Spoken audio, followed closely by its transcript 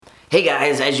Hey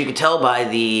guys, as you can tell by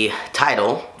the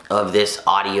title of this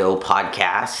audio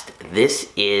podcast, this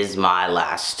is my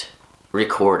last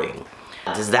recording.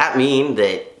 Does that mean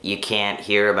that you can't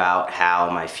hear about how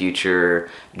my future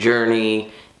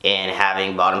journey in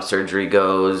having bottom surgery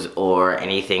goes, or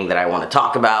anything that I want to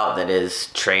talk about that is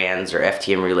trans or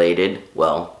FTM related?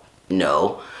 Well,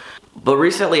 no. But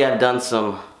recently I've done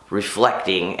some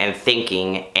reflecting and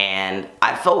thinking, and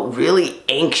I felt really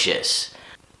anxious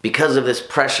because of this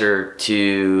pressure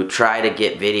to try to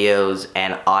get videos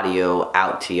and audio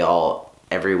out to y'all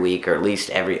every week, or at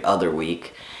least every other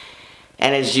week.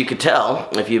 And as you could tell,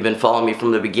 if you've been following me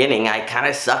from the beginning, I kind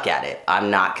of suck at it.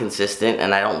 I'm not consistent,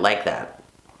 and I don't like that.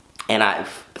 And I've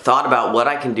thought about what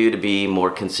I can do to be more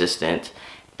consistent.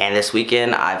 And this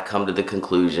weekend, I've come to the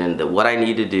conclusion that what I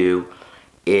need to do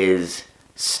is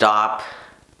stop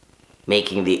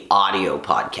making the audio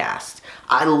podcast.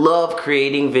 I love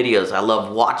creating videos. I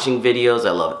love watching videos.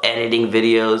 I love editing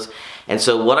videos. And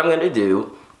so what I'm going to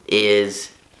do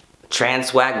is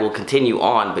Transwag will continue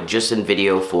on, but just in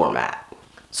video format.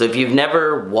 So if you've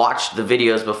never watched the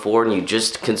videos before and you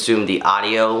just consume the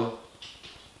audio,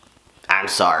 I'm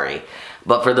sorry.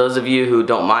 But for those of you who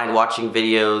don't mind watching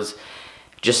videos,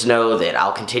 just know that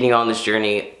I'll continue on this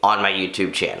journey on my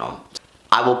YouTube channel.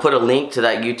 I will put a link to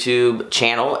that YouTube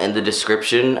channel in the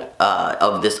description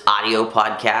of this audio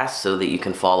podcast so that you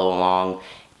can follow along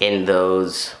in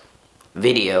those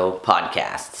video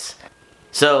podcasts.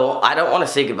 So I don't want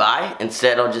to say goodbye.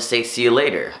 Instead, I'll just say see you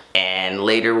later. And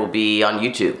later will be on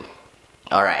YouTube.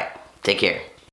 All right. Take care.